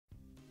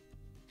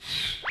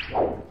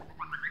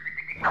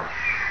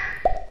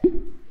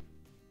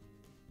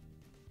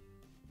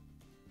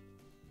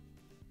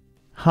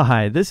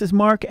Hi, this is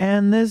Mark,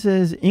 and this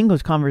is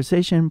English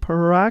Conversation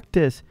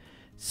Practice.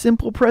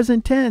 Simple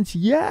present tense.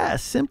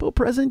 Yes, simple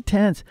present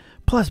tense.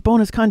 Plus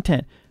bonus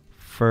content.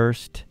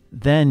 First,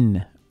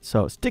 then.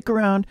 So stick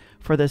around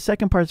for the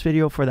second part's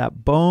video for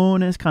that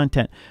bonus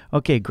content.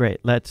 Okay,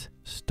 great. Let's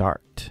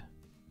start.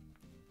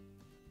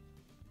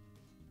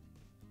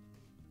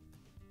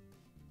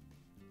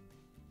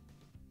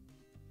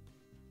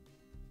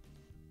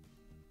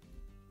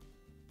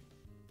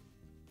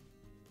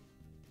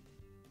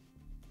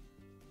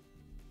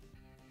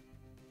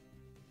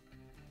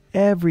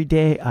 Every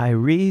day I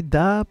read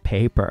the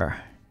paper.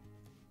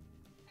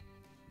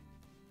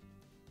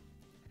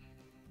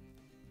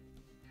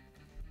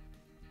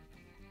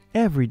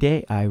 Every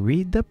day I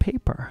read the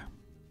paper.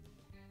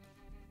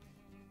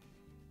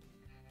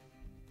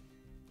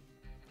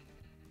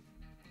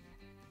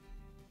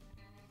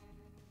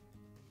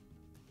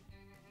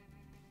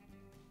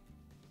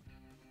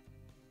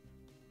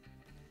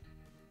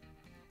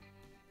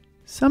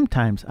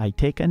 Sometimes I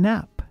take a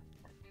nap.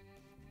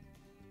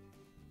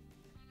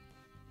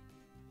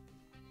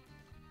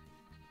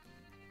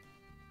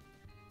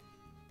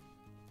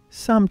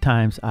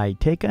 Sometimes I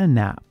take a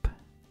nap.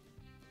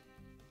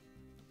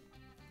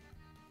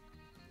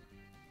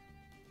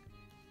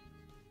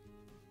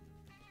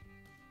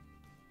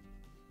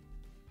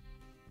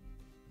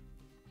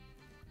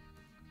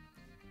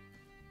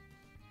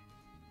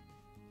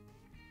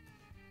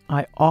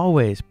 I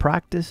always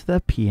practice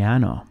the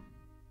piano.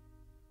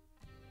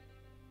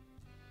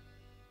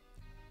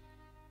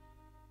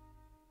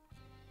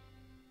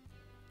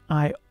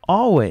 I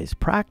always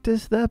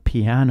practice the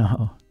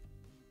piano.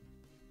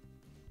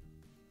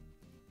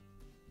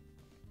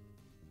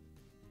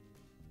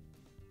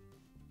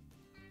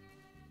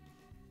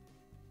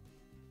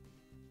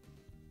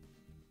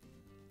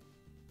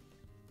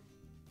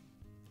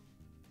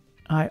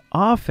 I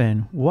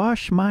often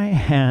wash my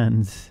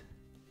hands.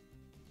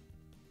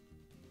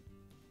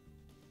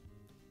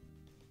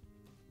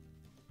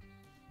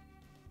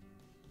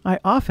 I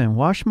often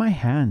wash my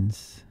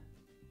hands.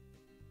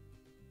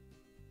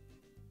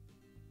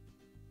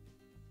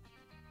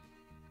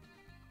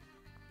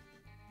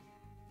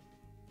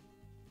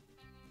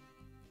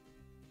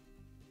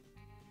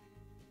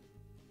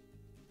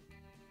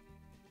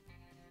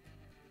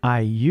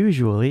 I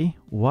usually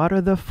water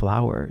the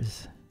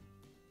flowers.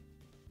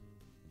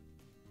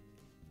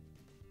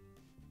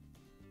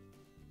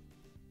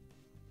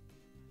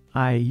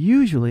 I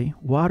usually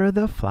water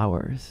the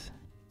flowers.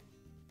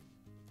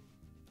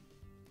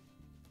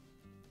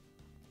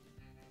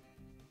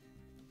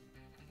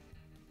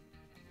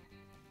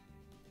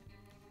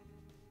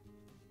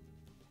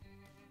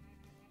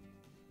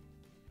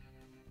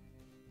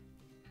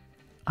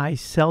 I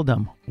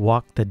seldom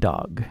walk the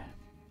dog.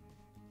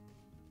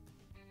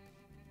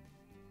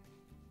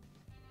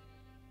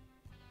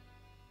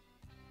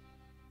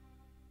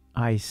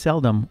 I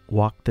seldom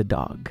walk the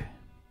dog.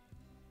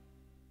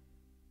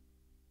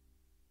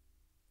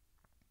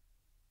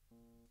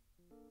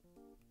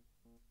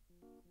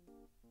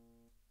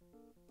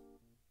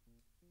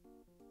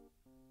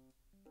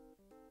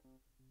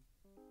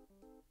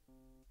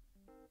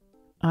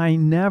 I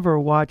never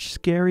watch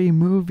scary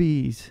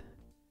movies.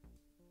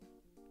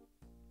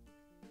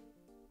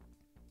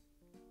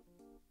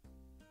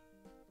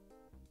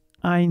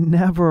 I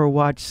never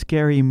watch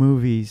scary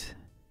movies.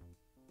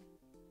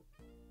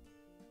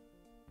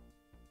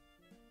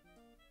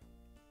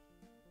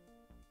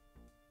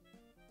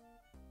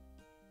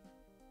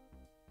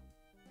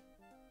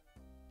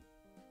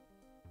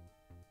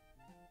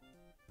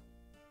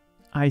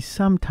 I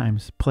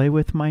sometimes play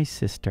with my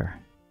sister.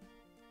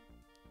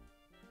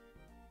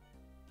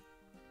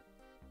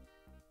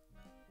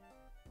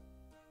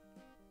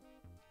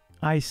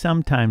 I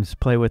sometimes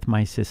play with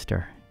my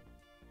sister.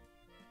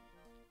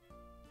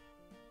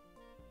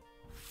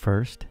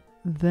 First,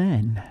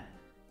 then.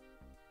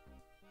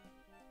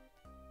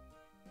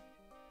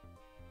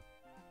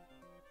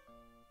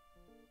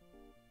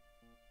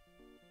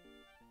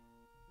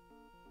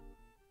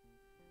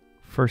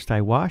 First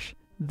I wash,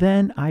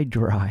 then I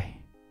dry.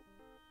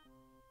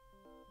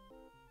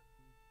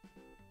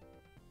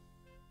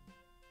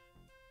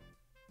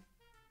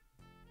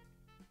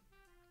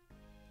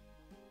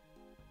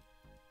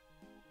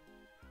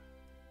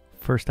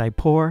 First I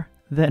pour,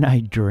 then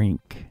I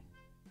drink.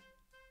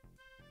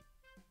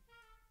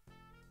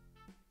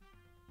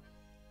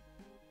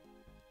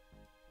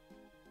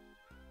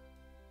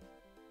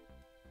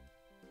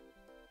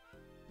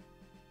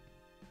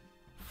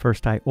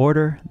 First I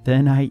order,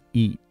 then I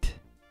eat.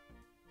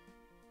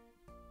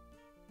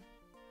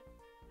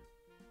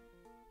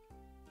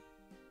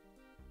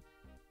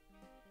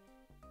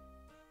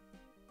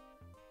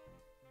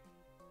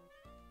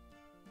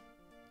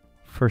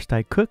 First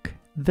I cook,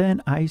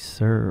 then I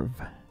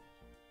serve.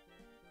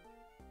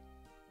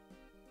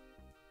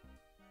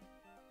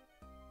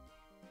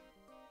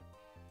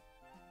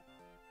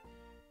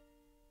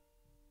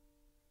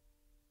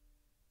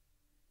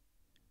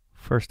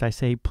 First I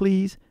say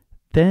please,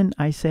 then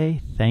I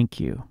say thank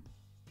you.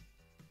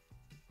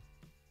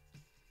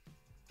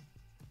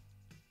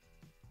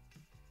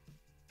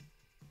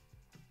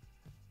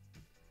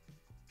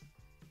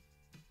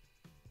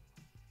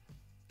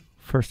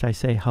 First I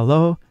say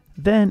hello,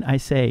 then I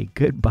say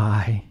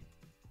goodbye.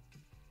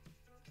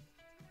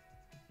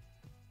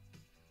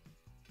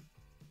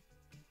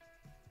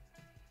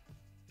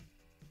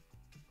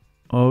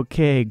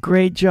 Okay,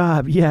 great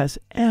job. Yes,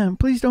 and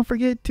please don't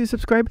forget to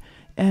subscribe,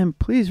 and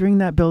please ring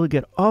that bell to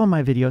get all of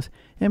my videos,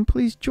 and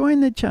please join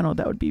the channel.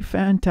 That would be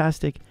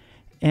fantastic.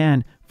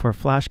 And for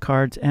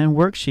flashcards and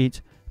worksheets,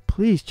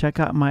 please check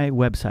out my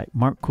website,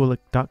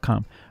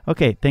 markkulek.com.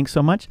 Okay, thanks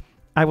so much.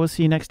 I will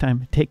see you next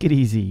time. Take it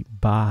easy.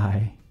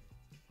 Bye.